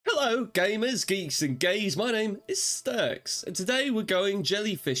Hello, gamers, geeks, and gays. My name is Sturks, and today we're going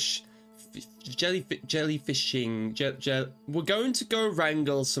jellyfishing. We're going to go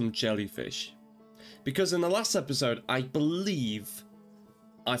wrangle some jellyfish. Because in the last episode, I believe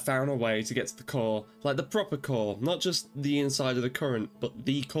I found a way to get to the core, like the proper core, not just the inside of the current, but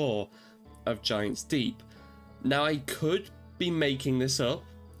the core of Giant's Deep. Now, I could be making this up.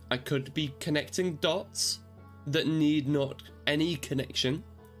 I could be connecting dots that need not any connection.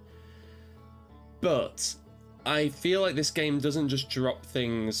 But I feel like this game doesn't just drop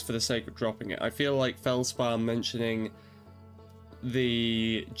things for the sake of dropping it. I feel like Feldspar mentioning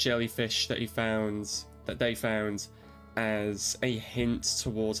the jellyfish that they found as a hint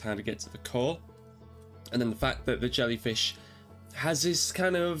towards how to get to the core. And then the fact that the jellyfish has this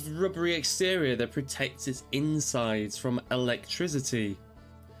kind of rubbery exterior that protects its insides from electricity.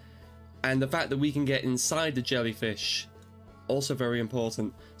 And the fact that we can get inside the jellyfish, also very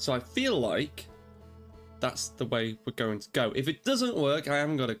important. So I feel like that's the way we're going to go. If it doesn't work, I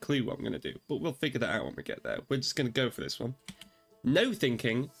haven't got a clue what I'm going to do, but we'll figure that out when we get there. We're just going to go for this one. No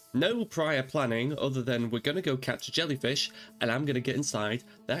thinking, no prior planning, other than we're going to go catch a jellyfish, and I'm going to get inside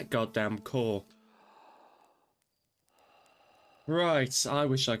that goddamn core. Right, I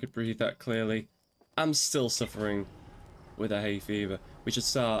wish I could breathe that clearly. I'm still suffering with a hay fever. We should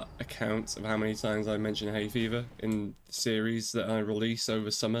start a count of how many times I mention hay fever in the series that I release over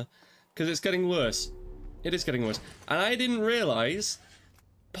summer, because it's getting worse. It is getting worse. And I didn't realise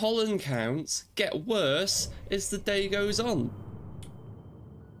pollen counts get worse as the day goes on.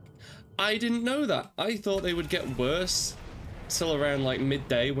 I didn't know that. I thought they would get worse till around like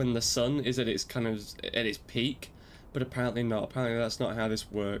midday when the sun is at its at its peak, but apparently not. Apparently that's not how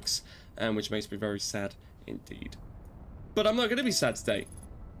this works, which makes me very sad indeed. But I'm not going to be sad today.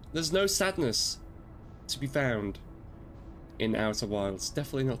 There's no sadness to be found in Outer Wilds.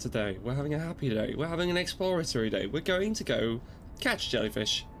 Definitely not today. We're having a happy day. We're having an exploratory day. We're going to go catch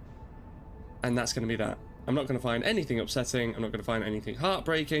jellyfish. And that's going to be that. I'm not going to find anything upsetting. I'm not going to find anything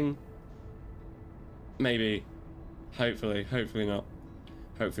heartbreaking. Maybe. Hopefully. Hopefully not.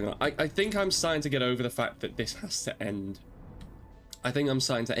 Hopefully not. I think I'm starting to get over the fact that this has to end. I think I'm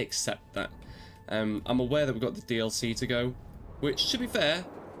starting to accept that. I'm aware that we've got the DLC to go, which, to be fair,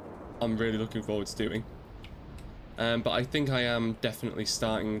 I'm really looking forward to doing. But I think I am definitely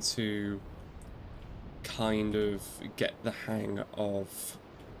starting to kind of get the hang of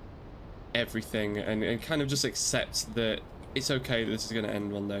everything and kind of just accept that it's okay that this is going to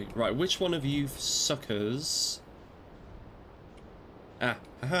end one day. Right, which one of you suckers... Ah,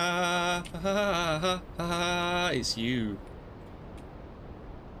 ha ha ha ha ha, it's you.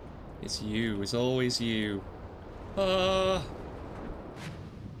 It's you, it's always you. Ah.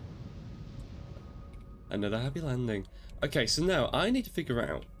 Another happy landing. Okay, so now I need to figure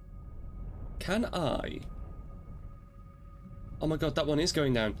out, can I... Oh my god, that one is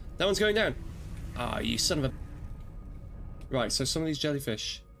going down. That one's going down. Ah, you son of a... Right, so some of these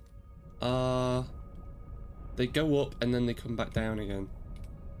jellyfish are... They go up and then they come back down again.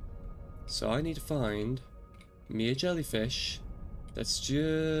 So I need to find me a jellyfish that's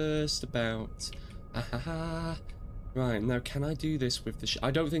just about... Ah-ha-ha. Right, now can I do this with the ship?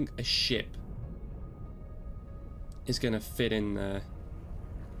 I don't think a ship is going to fit in there.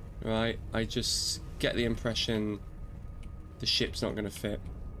 Right, I just get the impression the ship's not going to fit.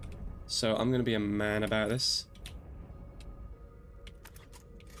 So I'm going to be a man about this.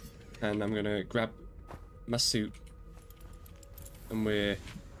 And I'm going to grab my suit. And we're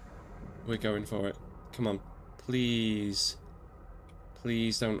going for it. Come on. Please.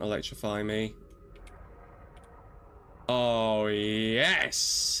 Please don't electrify me. Oh,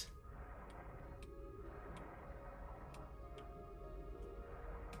 yes!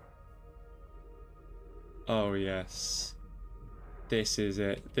 Oh, yes. This is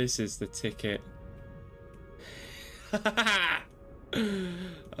it. This is the ticket.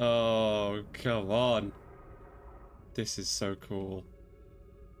 Oh, come on. This is so cool.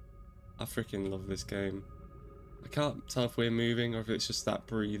 I freaking love this game. I can't tell if we're moving or if it's just that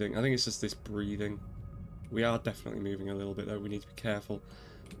breathing. I think it's just this breathing. We are definitely moving a little bit though. We need to be careful.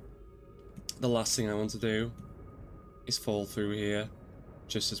 The last thing I want to do is fall through here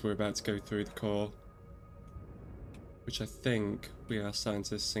just as we're about to go through the core. Which I think we are starting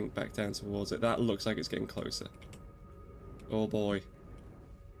to sink back down towards it. That looks like it's getting closer. Oh boy.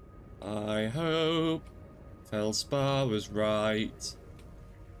 I hope Feldspar was right.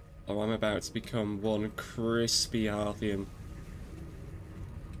 Oh, I'm about to become one crispy Arthian.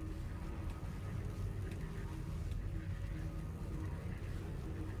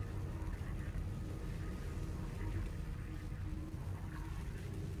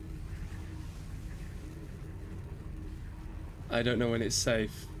 I don't know when it's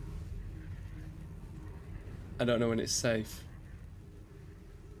safe. I don't know when it's safe.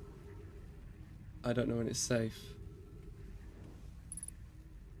 I don't know when it's safe.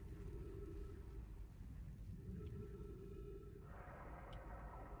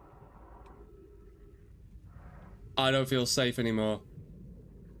 I don't feel safe anymore.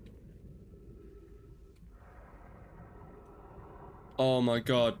 Oh my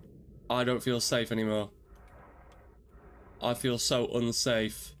god. I don't feel safe anymore. I feel so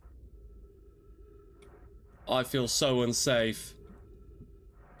unsafe. I feel so unsafe.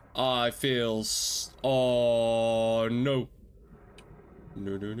 I feel oh no.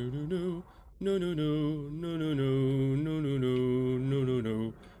 No no no no no. No no no no no no no no no no no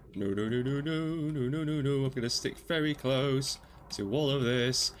no. No no no no no no no no no. I'm gonna stick very close to all of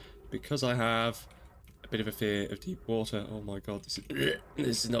this because I have a bit of a fear of deep water. Oh my god, this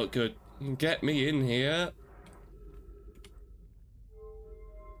is not good. Get me in here.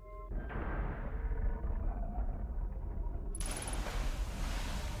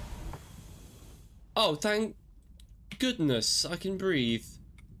 Oh, thank goodness I can breathe.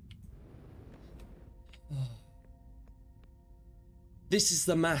 This is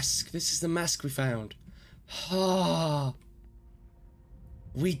the mask. This is the mask we found. Ah,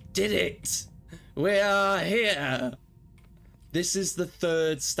 we did it. We are here. This is the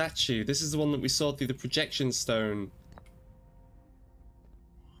third statue. This is the one that we saw through the projection stone.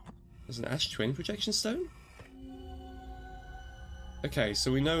 There's an Ash Twin projection stone? Okay,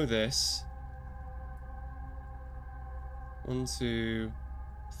 so we know this. 1, 2,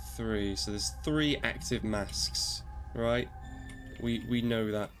 3. So there's 3 active masks, right? We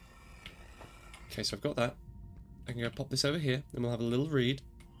know that. Okay, so I've got that. I can go pop this over here, then we'll have a little read.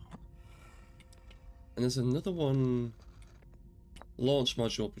 And there's another one. Launch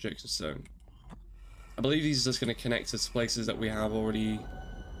module projection stone. I believe these are just going to connect us to places that we have already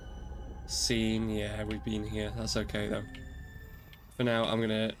seen. Yeah, we've been here. That's okay though. For now, I'm going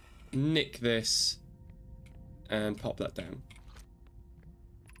to nick this and pop that down.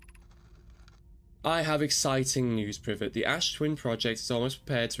 I have exciting news, Privet. The Ash Twin project is almost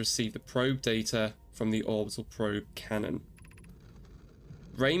prepared to receive the probe data from the orbital probe cannon.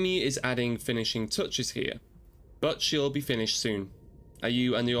 Raimi is adding finishing touches here, but she'll be finished soon. Are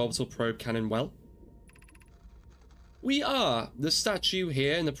you and the orbital probe cannon well? We are! The statue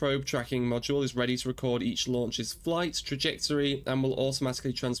here in the probe tracking module is ready to record each launch's flight trajectory and will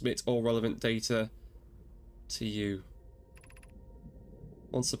automatically transmit all relevant data to you.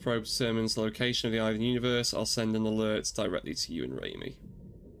 Once the probe determines the location of the eye of the universe, I'll send an alert directly to you and Raimi.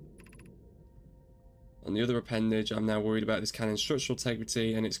 On the other appendage, I'm now worried about this cannon's structural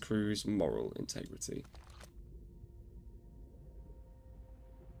integrity and its crew's moral integrity.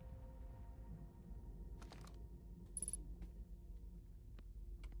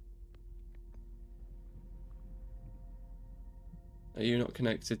 Are you not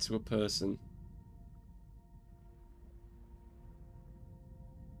connected to a person?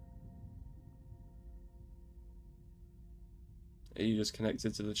 Are you just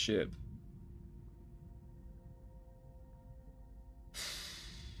connected to the ship?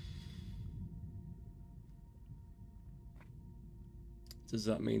 Does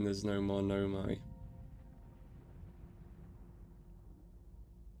that mean there's no more Nomai?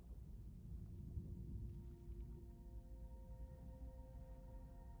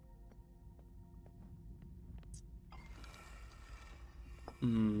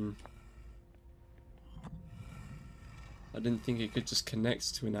 I didn't think it could just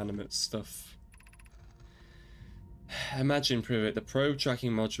connect to inanimate stuff. Imagine, Privet, the probe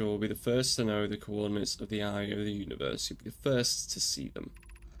tracking module will be the first to know the coordinates of the eye of the universe. You'll be the first to see them.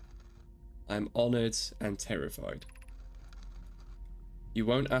 I'm honoured and terrified. You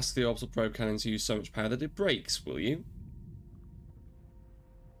won't ask the orbital probe cannon to use so much power that it breaks, will you?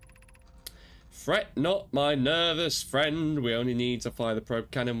 Fret not, my nervous friend. We only need to fire the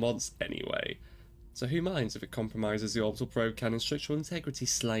probe cannon once anyway. So who minds if it compromises the orbital probe cannon's structural integrity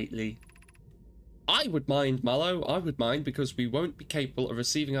slightly? I would mind, Mallow. I would mind, because we won't be capable of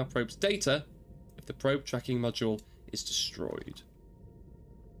receiving our probe's data if the probe tracking module is destroyed.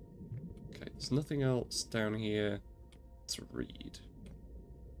 Okay, there's nothing else down here to read.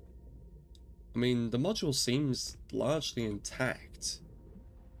 I mean, the module seems largely intact.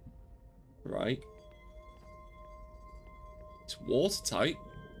 Right? It's watertight.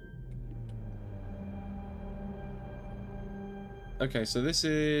 Okay, so this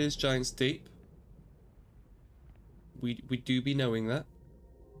is Giant's Deep. We do be knowing that.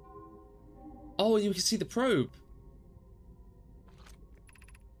 Oh, you can see the probe.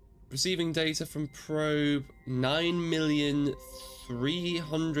 Receiving data from probe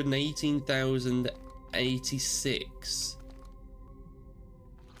 9,318,086.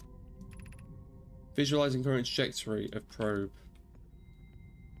 Visualizing current trajectory of probe.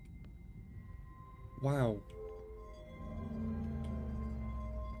 Wow.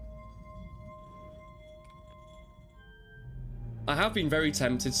 I have been very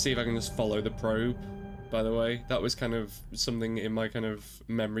tempted to see if I can just follow the probe, by the way. That was kind of something in my kind of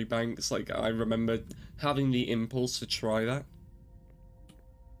memory banks. Like, I remember having the impulse to try that.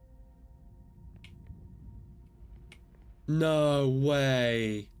 No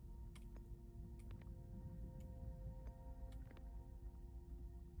way.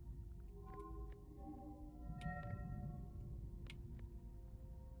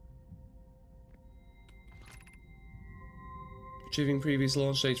 Retrieving previous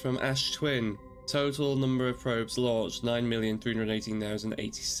launch data from Ash Twin. Total number of probes launched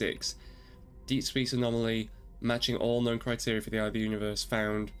 9,318,086. Deep space anomaly matching all known criteria for the eye of the universe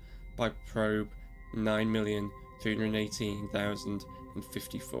found by probe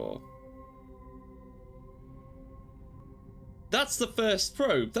 9,318,054. That's the first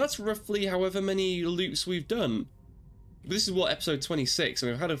probe. That's roughly however many loops we've done. This is what, episode 26,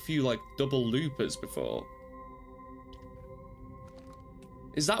 and we've had a few like double loopers before.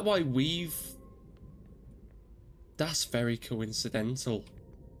 Is that why we've... That's very coincidental.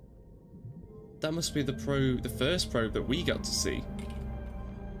 That must be the probe, the first probe that we got to see.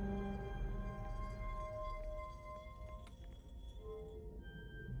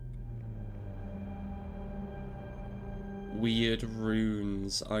 Weird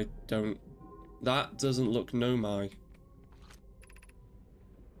runes. I don't... That doesn't look Nomai.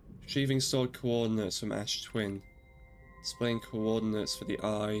 Retrieving stored coordinates from Ash Twin. Displaying coordinates for the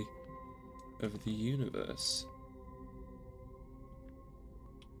eye of the universe.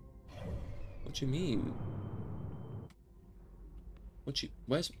 What do you mean?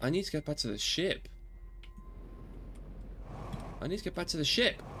 Where's... I need to get back to the ship. I need to get back to the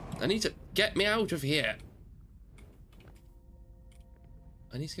ship. I need to get me out of here.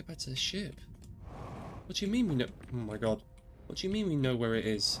 I need to get back to the ship. What do you mean we know... Oh my god. What do you mean we know where it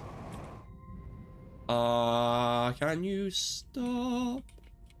is? Can you stop?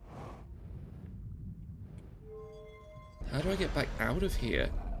 How do I get back out of here?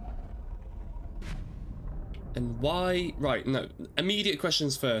 And why... Right, no. Immediate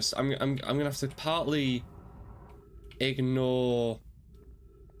questions first. I'm gonna have to partly ignore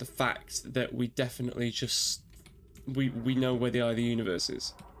the fact that we definitely just... We know where the eye of the universe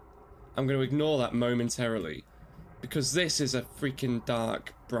is. I'm going to ignore that momentarily. Because this is a freaking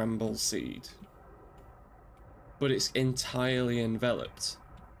dark bramble seed. But it's entirely enveloped.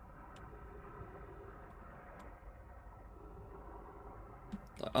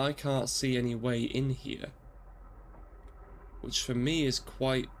 I can't see any way in here. Which for me is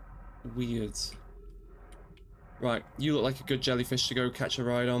quite weird. Right, you look like a good jellyfish to go catch a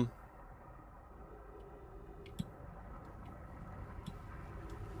ride on.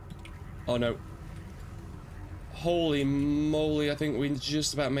 Oh no. Holy moly, I think we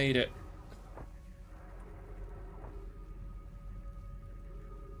just about made it.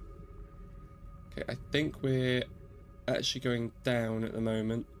 Okay, I think we're actually going down at the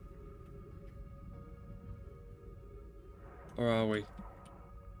moment. Or are we?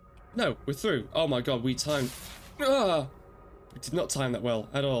 No, we're through. Oh my god, we timed... Ah! We did not time that well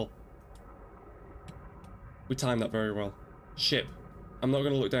at all. We timed that very well. Ship. I'm not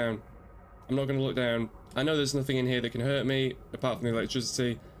going to look down. I'm not going to look down. I know there's nothing in here that can hurt me, apart from the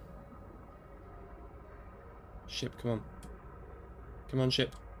electricity. Ship, come on. Come on,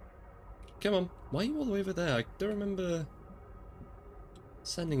 ship. Come on. Why are you all the way over there? I don't remember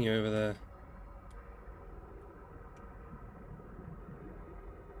sending you over there.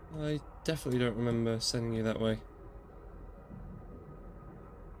 I definitely don't remember sending you that way.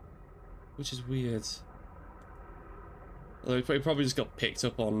 Which is weird. Although he probably just got picked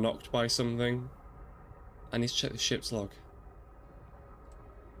up or knocked by something. I need to check the ship's log.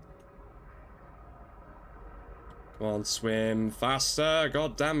 Come on, swim faster,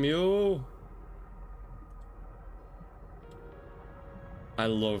 god damn you! I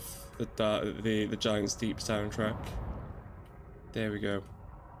love the Giant's Deep soundtrack. There we go.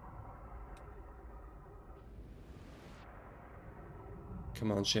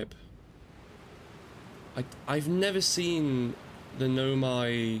 Come on, ship. I've never seen the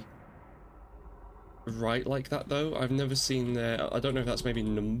Nomai write like that though. I've never seen their... I don't know if that's maybe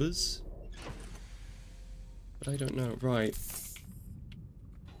numbers. But I don't know. Right.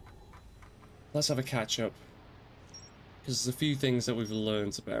 Let's have a catch up. Because there's a few things that we've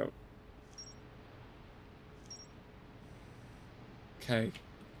learned about. Okay.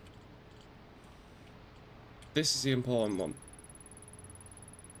 This is the important one.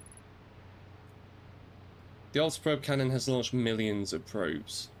 The Orbs probe cannon has launched millions of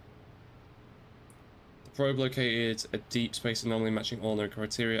probes. The probe located a deep space anomaly matching all known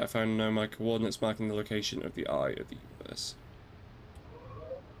criteria. I found nomad coordinates marking the location of the eye of the universe.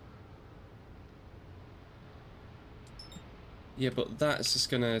 Yeah, but that's just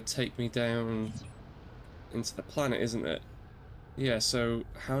gonna take me down into the planet, isn't it? Yeah, so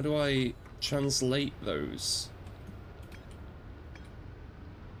how do I translate those?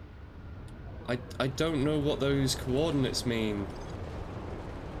 I don't know what those coordinates mean.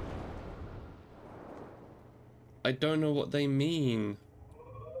 I don't know what they mean.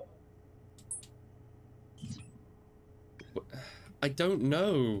 I don't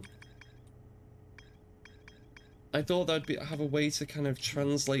know. I thought that'd have a way to kind of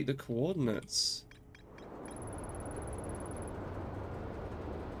translate the coordinates.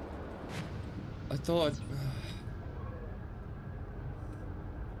 I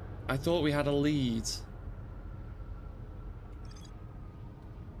thought we had a lead.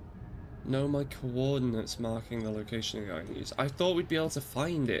 Know my coordinates marking the location of the use. I thought we'd be able to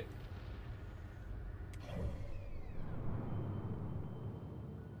find it.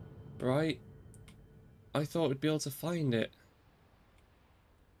 Right? I thought we'd be able to find it.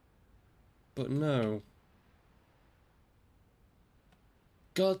 But no.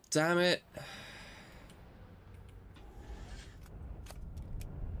 God damn it.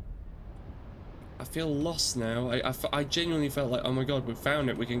 I feel lost now. I genuinely felt like, oh my god, we found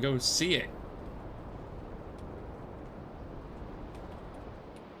it. We can go see it.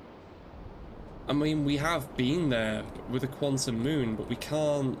 I mean, we have been there with a quantum moon, but we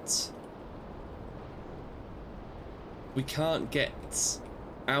can't... We can't get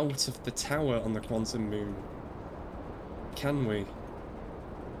out of the tower on the quantum moon. Can we?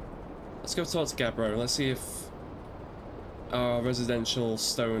 Let's go talk to Gabbro. Let's see if our residential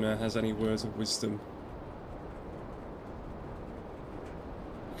stoner has any words of wisdom.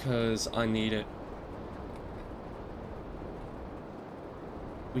 Because I need it.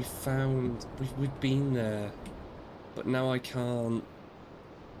 We've been there, but now I can't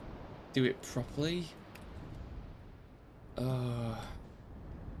do it properly.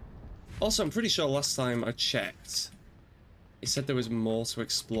 Also, I'm pretty sure last time I checked, it said there was more to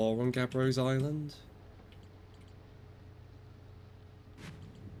explore on Gabbro's Island.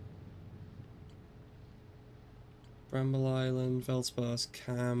 Bramble Island, Veldspar's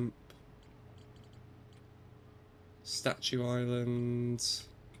Camp, Statue Island.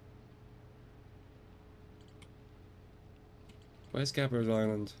 Where's Gabbro's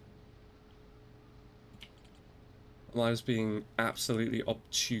Island? Am I just being absolutely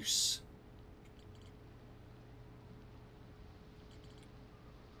obtuse?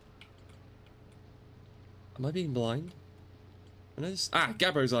 Am I being blind?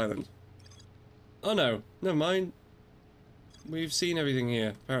 Gabbro's Island. Oh no, never mind. We've seen everything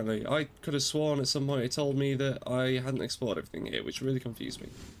here, apparently. I could have sworn at some point it told me that I hadn't explored everything here, which really confused me.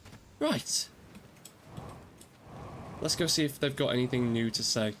 Right. Let's go see if they've got anything new to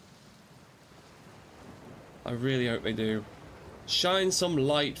say. I really hope they do. Shine some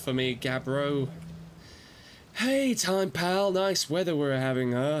light for me, Gabbro. Hey, time pal. Nice weather we're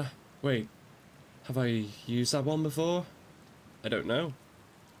having, huh? Wait. Have I used that one before? I don't know.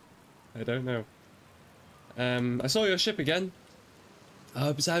 I don't know. I saw your ship again. I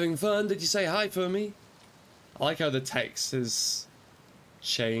hope it's having fun. Did you say hi for me? I like how the text has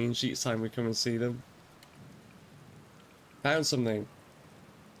changed each time we come and see them. Found something.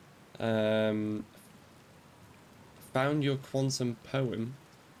 Found your quantum poem.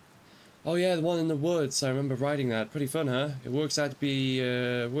 Oh yeah, the one in the woods. I remember writing that. Pretty fun, huh? It works out to be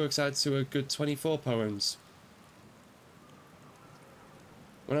a good 24 poems.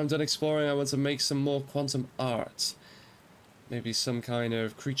 When I'm done exploring, I want to make some more quantum art. Maybe some kind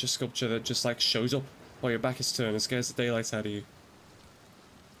of creature sculpture that just like shows up while your back is turned and scares the daylight out of you.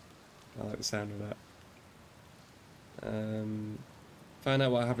 I like the sound of that. Find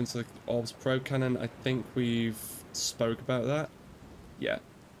out what happened to the Orbs probe cannon. I think we've spoke about that. Yeah.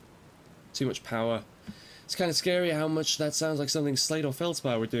 Too much power. It's kind of scary how much that sounds like something Slade or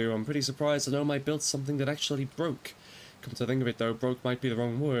Feldspar would do. I'm pretty surprised to know I built something that actually broke. Come to think of it though, broke might be the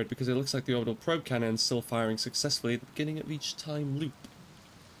wrong word, because it looks like the orbital probe cannon is still firing successfully at the beginning of each time loop.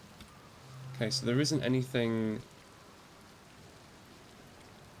 Okay, so there isn't anything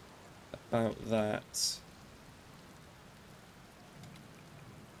about that.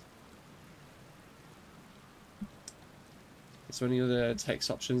 Is there any other text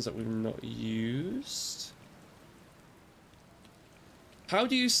options that we've not used? How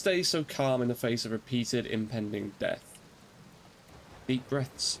do you stay so calm in the face of repeated impending death? Deep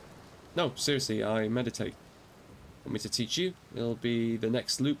breaths. No, seriously, I meditate. Want me to teach you? It'll be the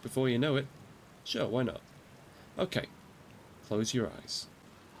next loop before you know it. Sure, why not? Okay. Close your eyes.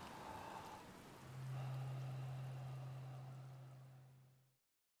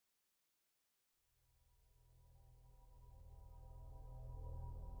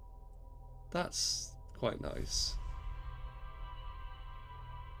 That's quite nice.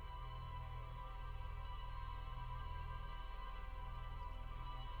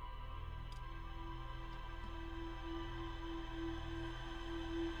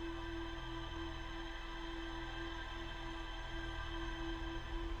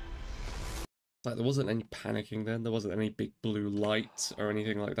 Like, there wasn't any panicking then, there wasn't any big blue light or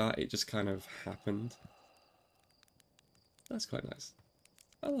anything like that, it just kind of happened. That's quite nice.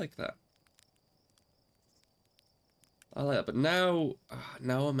 I like that. I like that, but now,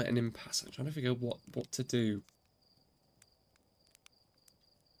 now I'm at an impasse. I'm trying to figure out what to do.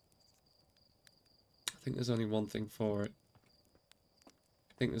 I think there's only one thing for it.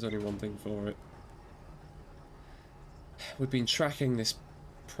 We've been tracking this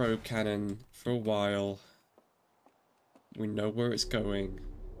probe cannon for a while. We know where it's going.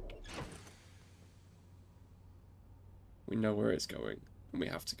 And we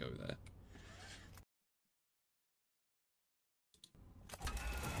have to go there.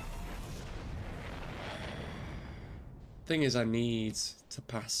 Thing is, I need to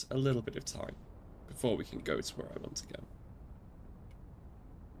pass a little bit of time before we can go to where I want to go.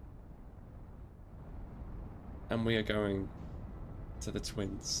 And we are going to the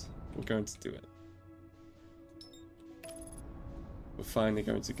twins. We're going to do it. We're finally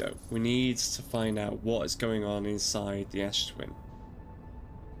going to go. We need to find out what is going on inside the Ash Twin.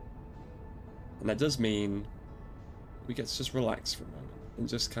 And that does mean we get to just relax for a moment and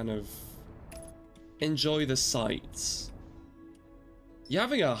just kind of enjoy the sights. You're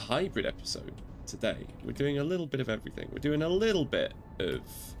having a hybrid episode today. We're doing a little bit of everything. We're doing a little bit of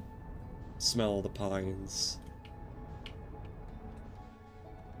smell the pines.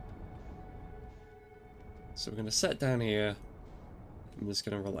 So we're going to sit down here. I'm just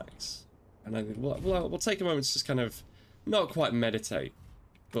going to relax. And I think we'll take a moment to just kind of not quite meditate,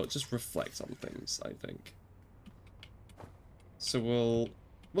 but just reflect on things, I think. So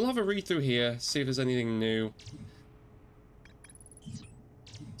we'll have a read through here, see if there's anything new.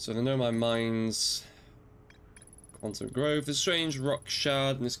 So I know my mind's Quantum Grove. There's a strange rock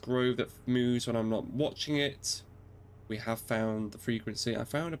shard in this grove that moves when I'm not watching it. We have found the frequency. I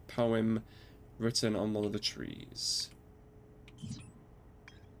found a poem written on one of the trees.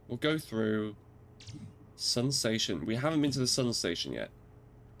 We'll go through Sun Station. We haven't been to the Sun Station yet.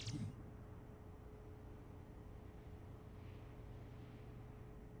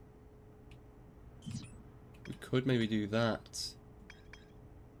 We could maybe do that.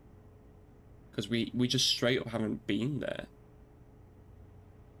 Because we just straight up haven't been there.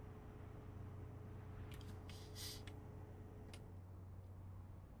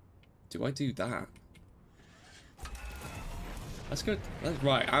 Do I do that? That's good. That's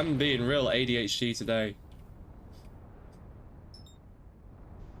right. I'm being real ADHD today.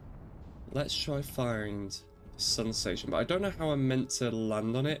 Let's try find Sun Station, but I don't know how I'm meant to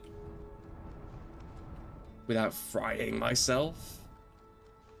land on it without frying myself.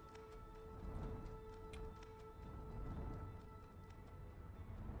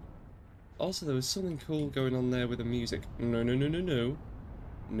 Also, there was something cool going on there with the music. No, no, no, no, no.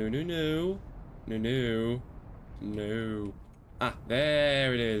 No, no, no. No, no. No. Ah,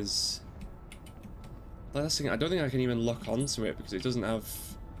 there it is. Last thing, I don't think I can even lock onto it because it doesn't have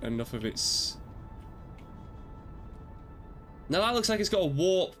enough of its... Now that looks like it's got a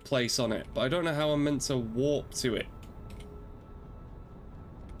warp place on it, but I don't know how I'm meant to warp to it.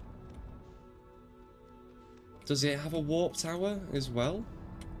 Does it have a warp tower as well?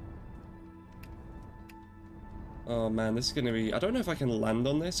 Oh man, this is gonna be... I don't know if I can land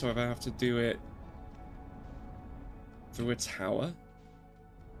on this or if I have to do it through a tower.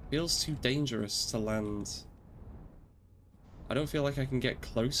 Feels too dangerous to land. I don't feel like I can get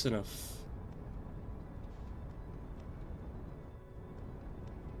close enough.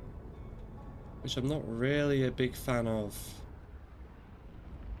 Which I'm not really a big fan of.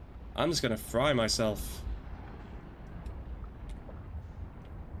 I'm just gonna fry myself.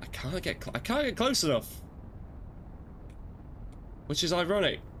 I can't get close enough. Which is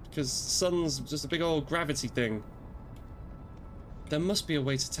ironic, because the sun's just a big old gravity thing. There must be a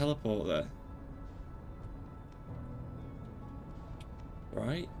way to teleport there.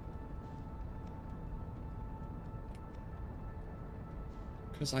 right?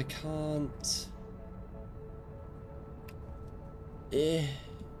 Because I can't...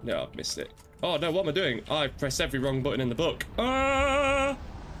 No, I've missed it. Oh no, what am I doing? I've pressed every wrong button in the book. Ah!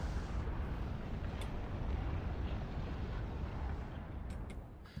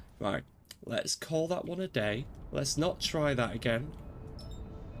 Right, let's call that one a day. Let's not try that again.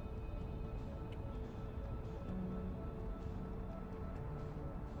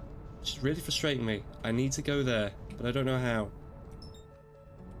 It's really frustrating me. I need to go there, but I don't know how.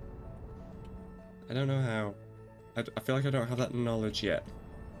 I don't know how. I feel like I don't have that knowledge yet.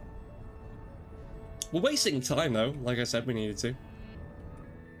 We're wasting time though, like I said we needed to.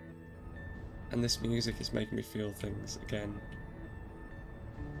 And this music is making me feel things again.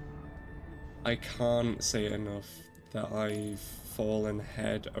 I can't say it enough that I've fallen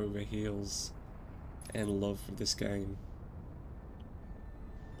head over heels in love with this game.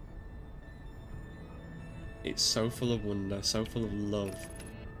 It's so full of wonder, so full of love.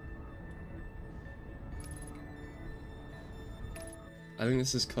 I think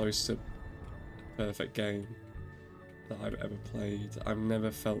this is close to a perfect game that I've ever played. I've never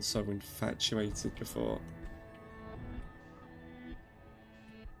felt so infatuated before.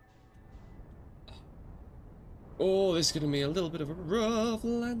 Oh, this is going to be a little bit of a rough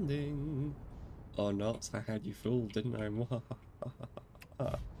landing. Or not, I had you fooled, didn't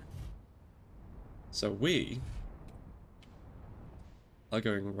I? So we are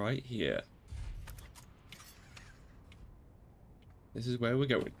going right here. This is where we're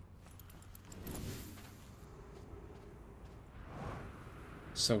going.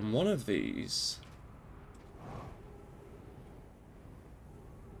 So one of these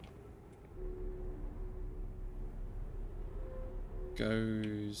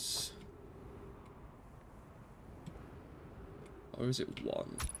goes... Or is it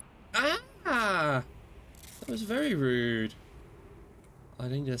one? Ah! That was very rude. I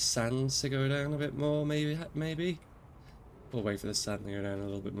need the sand to go down a bit more, maybe? We'll wait for the sand to go down a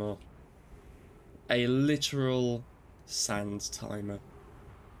little bit more. A literal sand timer.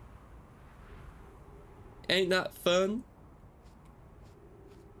 Ain't that fun?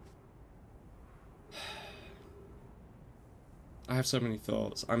 I have so many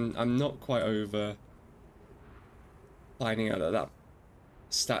thoughts. I'm not quite over finding out that that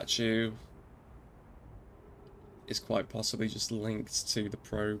statue is quite possibly just linked to the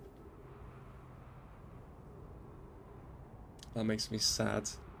probe. That makes me sad.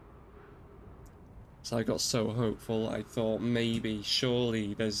 So I got so hopeful. I thought maybe,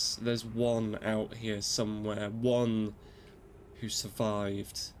 surely, there's one out here somewhere, one who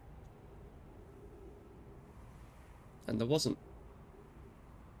survived, and there wasn't.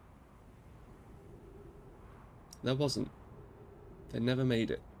 There wasn't. They never made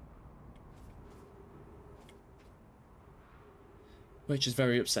it. Which is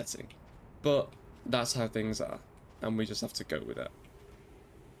very upsetting. But that's how things are. And we just have to go with it.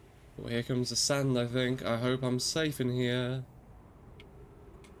 Well, here comes the sand, I think. I hope I'm safe in here.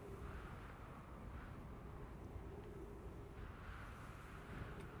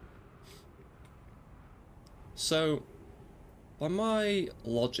 So, by my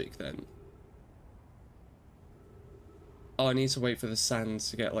logic then... Oh, I need to wait for the sand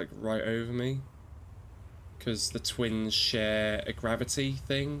to get, like, right over me. Because the twins share a gravity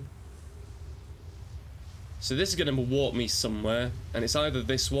thing. So this is going to warp me somewhere. And it's either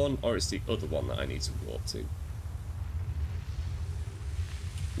this one or it's the other one that I need to warp to.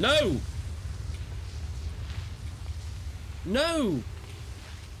 No! No!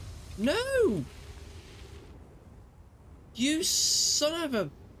 No! You son of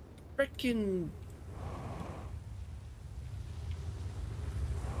a frickin'...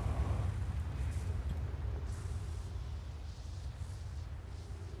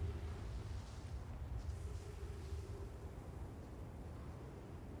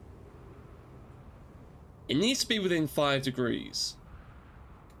 It needs to be within 5 degrees.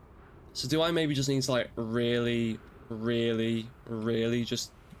 So do I maybe just need to, like, really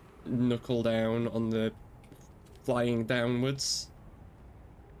just knuckle down on the flying downwards?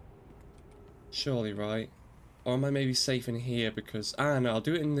 Surely, right? Or am I maybe safe in here because... Ah, no, I'll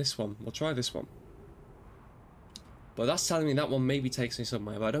do it in this one. We'll try this one. But that's telling me that one maybe takes me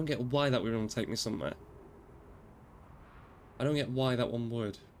somewhere, but I don't get why that would take me somewhere. I don't get why that one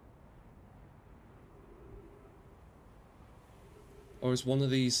would. Or is one of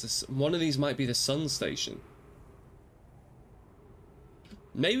these might be the sun station.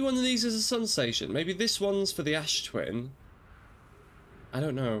 Maybe one of these is a sun station. Maybe this one's for the Ash Twin. I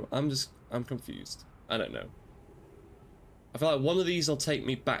don't know. I'm confused. I don't know. I feel like one of these will take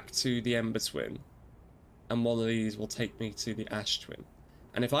me back to the Ember Twin, and one of these will take me to the Ash Twin.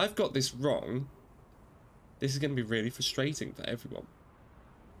 And if I've got this wrong, this is going to be really frustrating for everyone.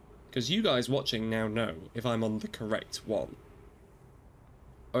 Because you guys watching now know if I'm on the correct one,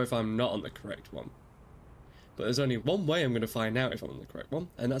 or if I'm not on the correct one. But there's only one way I'm going to find out if I'm on the correct one,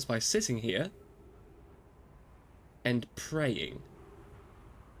 and that's by sitting here and praying.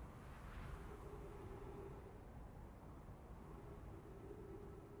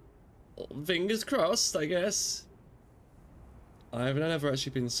 Fingers crossed, I guess. I've never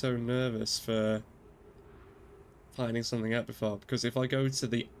actually been so nervous for finding something out before, because if I go to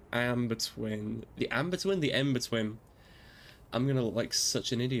the Ember Twin, I'm gonna look like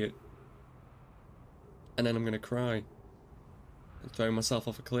such an idiot. And then I'm gonna cry and throw myself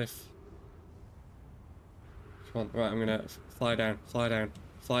off a cliff. Come on, right, I'm gonna fly down,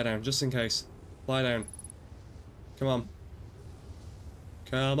 just in case. Fly down. Come on.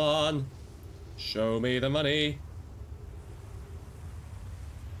 Come on. Show me the money.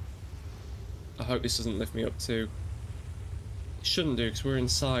 I hope this doesn't lift me up too. It shouldn't do, because we're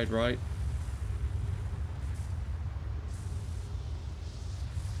inside, right?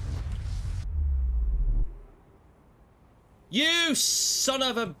 You son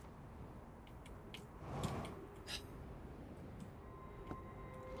of a...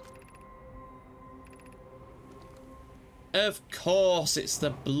 Of course, it's the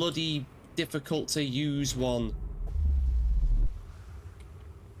bloody difficult to use one.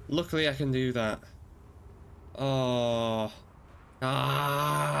 Luckily I can do that. Oh.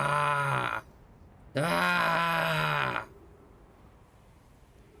 Ah. Ah.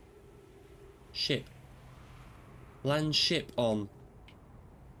 Ship. Land ship on.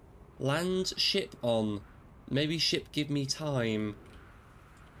 Land ship on. Maybe ship give me time.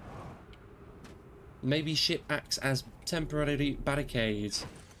 Maybe ship acts as temporary barricade.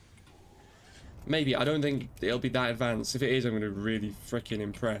 Maybe. I don't think it'll be that advanced. If it is, I'm going to be really freaking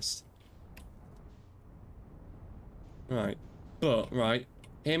impressed. Right. But, right.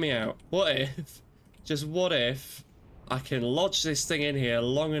 Hear me out. What if, just what if, I can lodge this thing in here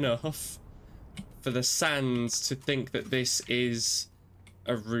long enough for the sands to think that this is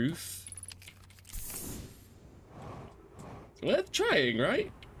a roof? Worth trying,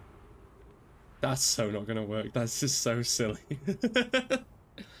 right? That's so not gonna work. That's just so silly.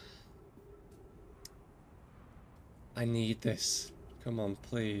 I need this. Come on,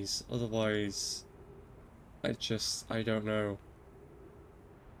 please. Otherwise, I don't know.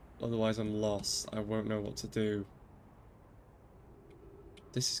 Otherwise, I'm lost. I won't know what to do.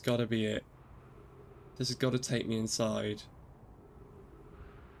 This has got to be it. This has got to take me inside.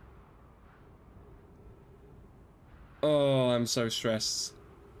 Oh, I'm so stressed.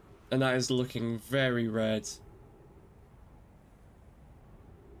 And that is looking very red.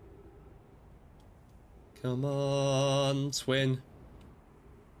 Come on, twin.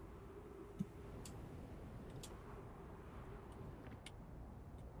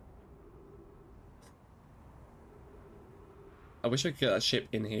 I wish I could get that ship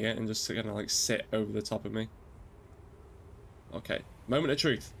in here and just kind of like sit over the top of me. Okay, moment of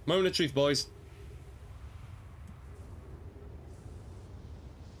truth. Moment of truth, boys.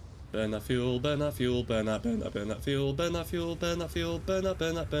 Burn that fuel, burn that fuel, burn that fuel, burn that fuel, burn that fuel, burn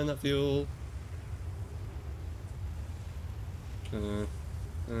that fuel.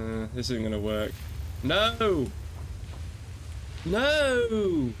 This isn't gonna work. No!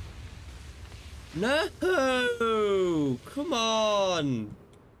 No! No! Come on!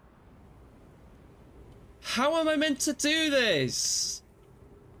 How am I meant to do this?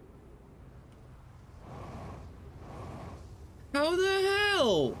 How the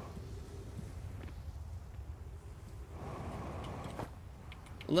hell?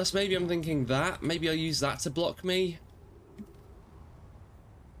 Unless maybe I'm thinking that. Maybe I'll use that to block me.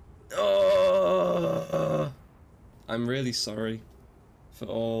 Oh, I'm really sorry for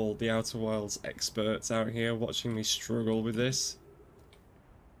all the Outer Wilds experts out here watching me struggle with this.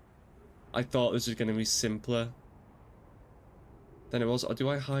 I thought this was going to be simpler than it was. Or do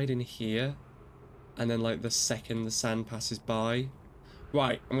I hide in here? And then like the second the sand passes by?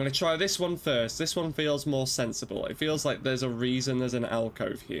 Right, I'm going to try this one first. This one feels more sensible. It feels like there's a reason there's an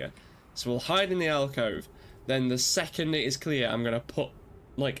alcove here. So we'll hide in the alcove. Then the second it is clear, I'm going to put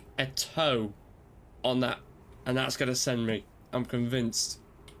like a toe on that. And that's going to send me. I'm convinced.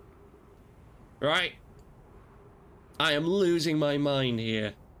 Right? I am losing my mind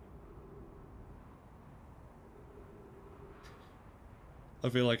here. I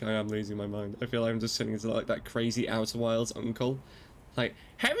feel like I am losing my mind. I feel like I'm just turning into like that crazy Outer Wilds uncle Like,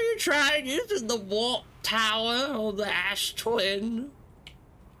 have you tried using the warp tower on the Ash Twin?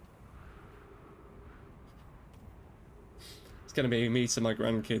 It's gonna be me to my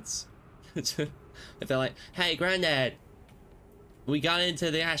grandkids. If they're like, hey granddad, we got into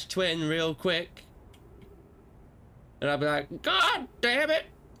the Ash Twin real quick. And I'll be like, God damn it!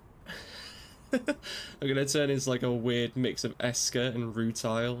 I'm gonna turn into like a weird mix of Esker and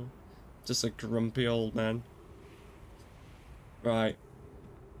Rutile. Just a grumpy old man. Right.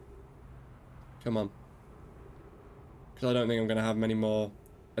 Come on. Because I don't think I'm going to have many more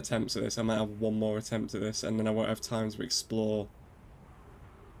attempts at this. I might have one more attempt at this and then I won't have time to explore.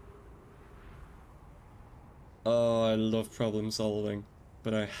 Oh, I love problem solving.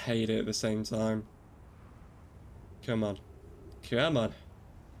 But I hate it at the same time. Come on. Come on.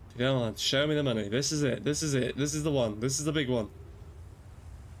 Come on. Show me the money. This is it. This is it. This is the one. This is the big one.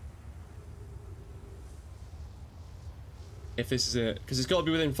 If this is it, because it's got to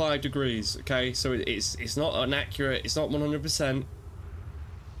be within 5 degrees, okay? So it's not inaccurate, it's not 100%.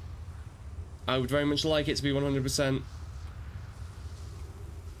 I would very much like it to be 100%.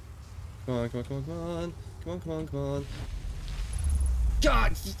 Come on, come on, come on, come on. Come on, come on, come on.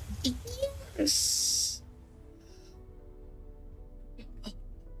 God! Yes!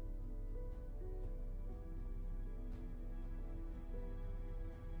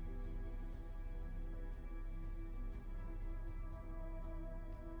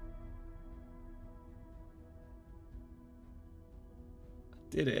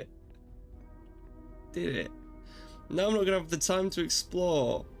 Did it. Did it. Now I'm not gonna have the time to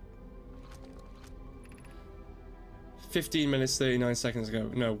explore. 15 minutes 39 seconds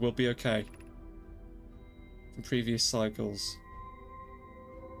ago. No, we'll be okay. From previous cycles.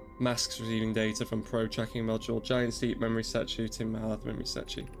 Masks receiving data from Pro tracking module. Giant Steep memory statue. Tim Mahalath memory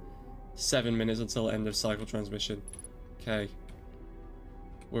statue. 7 minutes until end of cycle transmission. Okay.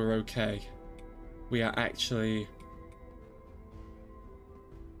 We're okay. We are actually...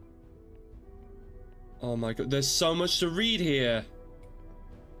 Oh my god, there's so much to read here.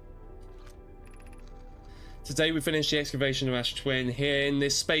 Today we finished the excavation of Ash Twin. Here in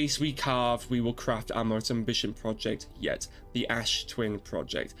this space we carved, we will craft our most ambitious project yet, the Ash Twin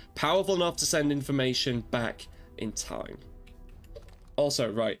project. Powerful enough to send information back in time.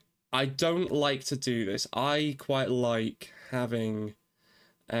 Also, right, I don't like to do this. I quite like having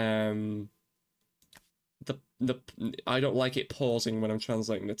I don't like it pausing when I'm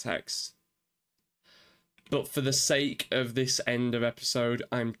translating the text. But for the sake of this end of episode,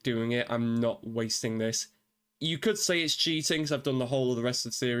 I'm doing it. I'm not wasting this. You could say it's cheating because I've done the whole of the rest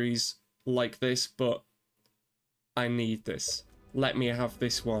of the series like this, but I need this. Let me have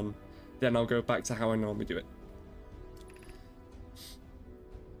this one. Then I'll go back to how I normally do it.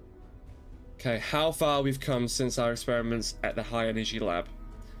 Okay, how far we've come since our experiments at the high energy lab.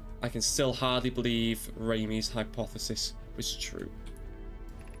 I can still hardly believe Raimi's hypothesis was true.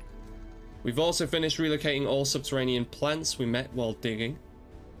 We've also finished relocating all subterranean plants we met while digging.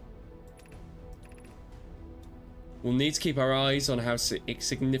 We'll need to keep our eyes on how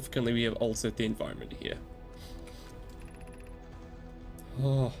significantly we have altered the environment here.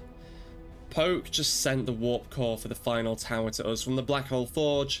 Oh. Poke just sent the warp core for the final tower to us from the Black Hole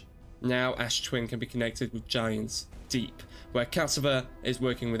Forge. Now Ash Twin can be connected with Giants Deep, where Cassiver is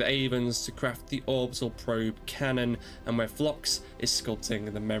working with Avens to craft the orbital probe cannon, and where Phlox is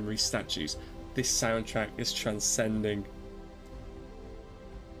sculpting the memory statues. This soundtrack is transcending.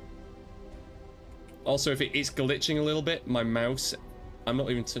 Also, if it is glitching a little bit, my mouse, I'm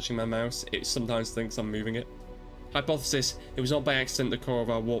not even touching my mouse, it sometimes thinks I'm moving it. Hypothesis, it was not by accident the core of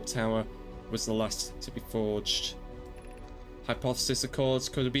our warp tower was the last to be forged. Hypothesis, the cores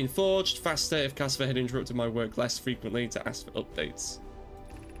could have been forged faster if Cassiver had interrupted my work less frequently to ask for updates.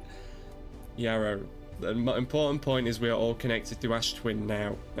 Yarrow. The important point is we are all connected to Ash Twin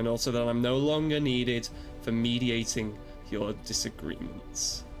now, and also that I'm no longer needed for mediating your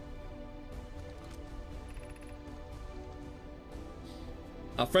disagreements.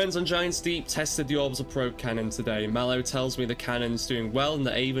 Our friends on Giant Steep tested the orbital probe cannon today. Mallow tells me the cannon's doing well and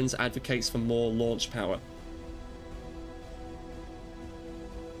that Avens advocates for more launch power.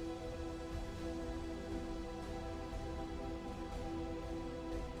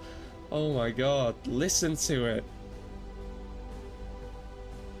 Oh my god, listen to it.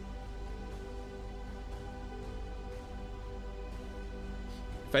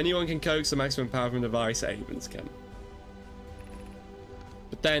 If anyone can coax the maximum power from the device, Avens can.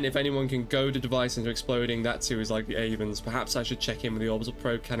 But then, if anyone can goad the device into exploding, that too is like the Avens. Perhaps I should check in with the orbital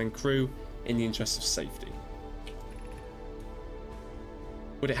probe cannon crew in the interest of safety.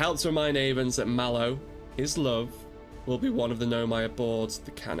 Would it help to remind Avens that Mallow, his love, will be one of the Nomai aboard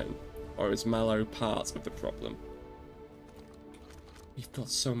the cannon, or is Mallow part of the problem? We've got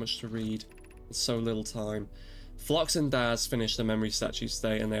so much to read, and so little time. Phlox and Daz finished the memory statues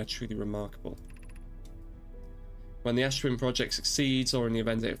today, and they are truly remarkable. When the Ash Twin project succeeds, or in the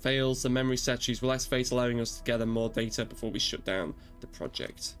event it fails, the memory statues will activate, allowing us to gather more data before we shut down the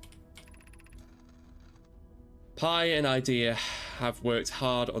project. Pi and Idea have worked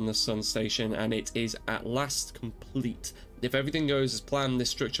hard on the Sun Station, and it is at last complete. If everything goes as planned, this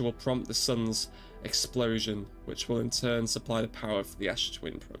structure will prompt the Sun's explosion, which will in turn supply the power for the Ash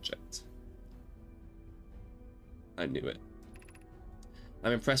Twin project. I knew it.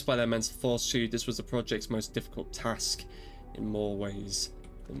 I'm impressed by their mental fortitude. This was the project's most difficult task in more ways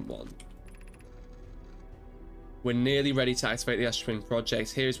than one. We're nearly ready to activate the Ash Twin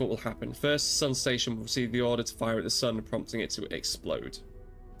project. Here's what will happen. First, the Sun Station will receive the order to fire at the Sun, prompting it to explode.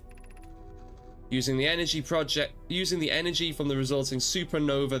 Using the energy from the resulting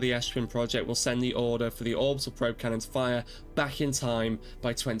supernova, the Ash Twin project will send the order for the orbital probe cannon to fire back in time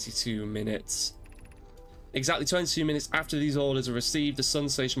by 22 minutes. Exactly 22 minutes after these orders are received, the Sun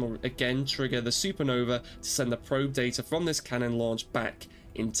Station will again trigger the supernova to send the probe data from this cannon launch back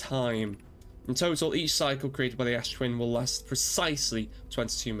in time. In total, each cycle created by the Ash Twin will last precisely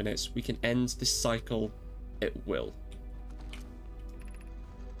 22 minutes. We can end this cycle at will.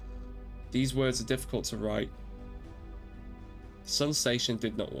 These words are difficult to write. The Sun Station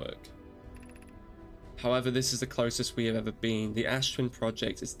did not work. However, this is the closest we have ever been. The Ash Twin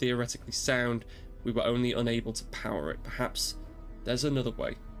project is theoretically sound. We were only unable to power it. Perhaps there's another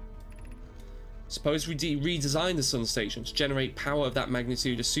way. Suppose we redesign the Sun Station to generate power of that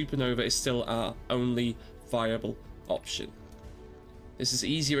magnitude. A supernova is still our only viable option. This is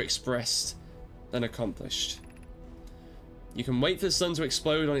easier expressed than accomplished. You can wait for the Sun to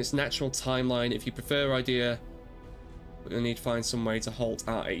explode on its natural timeline. If you prefer idea, we'll need to find some way to halt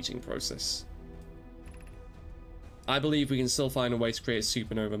our aging process. I believe we can still find a way to create a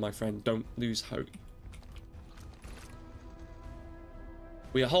supernova, my friend. Don't lose hope.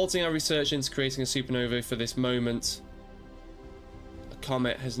 We are halting our research into creating a supernova for this moment. A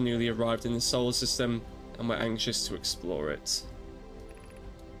comet has newly arrived in the solar system, and we're anxious to explore it.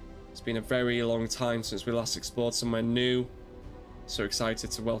 It's been a very long time since we last explored somewhere new, so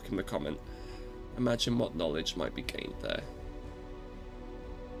excited to welcome the comet. Imagine what knowledge might be gained there.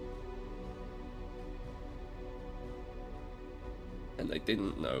 And they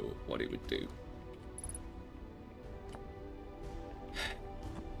didn't know what it would do.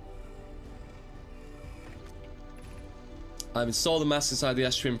 I've installed the masks inside the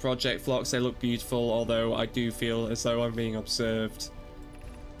Ash Twin project. Phlox, they look beautiful, although I do feel as though I'm being observed.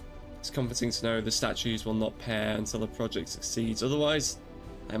 It's comforting to know the statues will not pair until the project succeeds. Otherwise,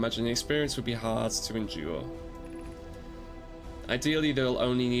 I imagine the experience would be hard to endure. Ideally, they'll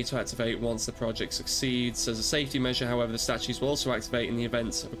only need to activate once the project succeeds. As a safety measure, however, the statues will also activate in the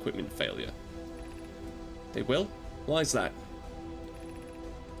event of equipment failure. They will? Why is that?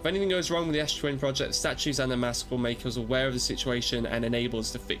 If anything goes wrong with the Ash Twin project, the statues and the mask will make us aware of the situation and enable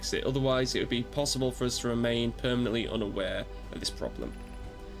us to fix it. Otherwise, it would be possible for us to remain permanently unaware of this problem.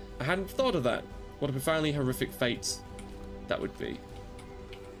 I hadn't thought of that. What a profoundly horrific fate that would be.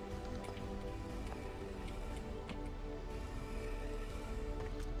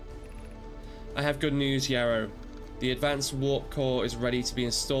 I have good news, Yarrow. The advanced warp core is ready to be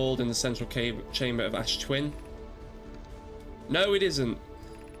installed in the central chamber of Ash Twin. No, it isn't.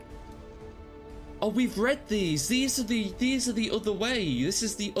 Oh, we've read these. These are the other way. This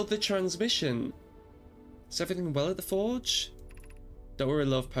is the other transmission. Is everything well at the forge? Don't worry,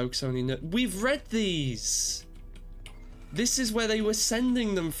 love. Pokes only know. We've read these. This is where they were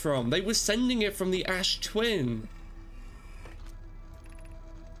sending them from. They were sending it from the Ash Twin.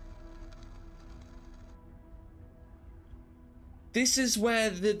 This is where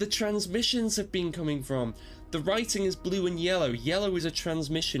the transmissions have been coming from. The writing is blue and yellow. Yellow is a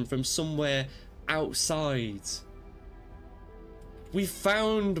transmission from somewhere outside. We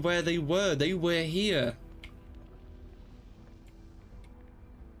found where they were. They were here.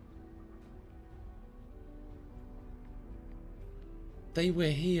 They were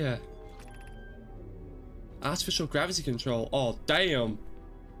here. Artificial gravity control. Oh, damn.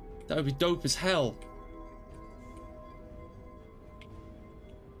 That would be dope as hell.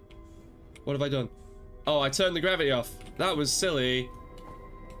 What have I done? Oh, I turned the gravity off. That was silly.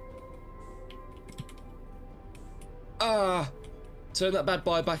 Ah! Turn that bad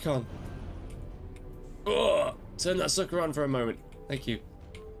boy back on. Ugh! Turn that sucker on for a moment. Thank you.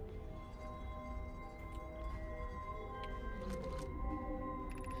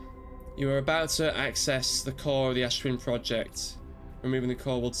 You are about to access the core of the Ashwin project. Removing the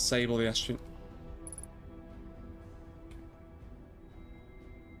core will disable the Ashwin.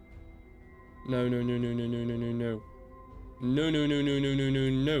 No, no, no, no, no, no, no, no, no. No, no, no, no, no, no, no,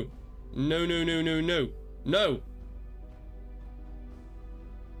 no. No, no, no, no, no. No!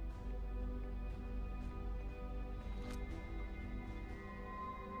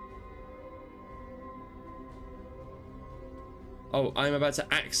 Oh, I'm about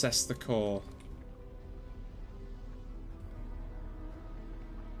to access the core.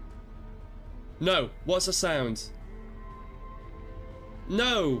 No! What's the sound?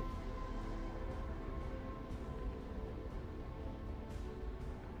 No!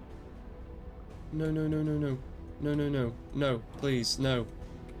 No, no, no, no, no. No, no, no. No, please, no.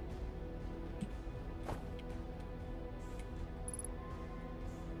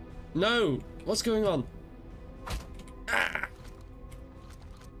 No! What's going on? Ah!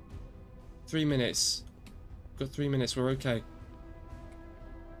 3 minutes. Got 3 minutes, we're okay.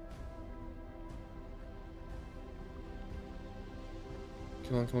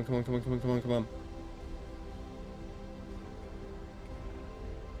 Come on, come on, come on, come on, come on, come on, come on.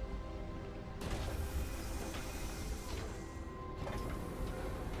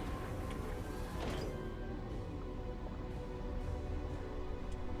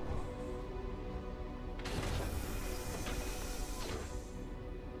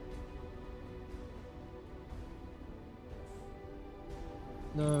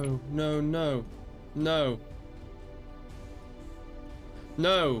 No, no, no, no.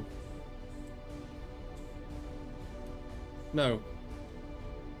 No. No.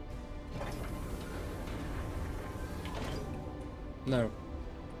 No.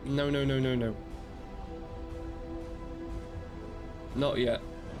 No, no, no, no, no. Not yet.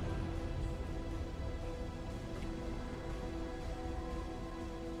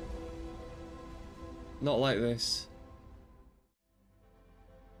 Not like this.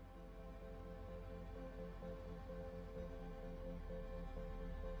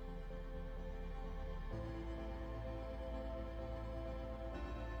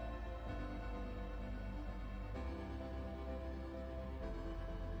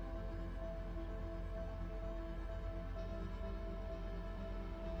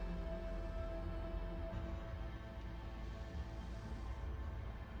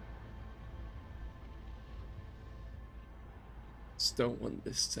 Just don't want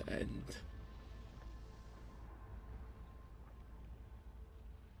this to end.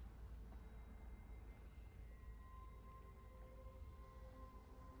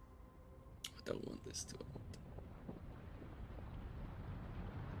 I don't want this to end.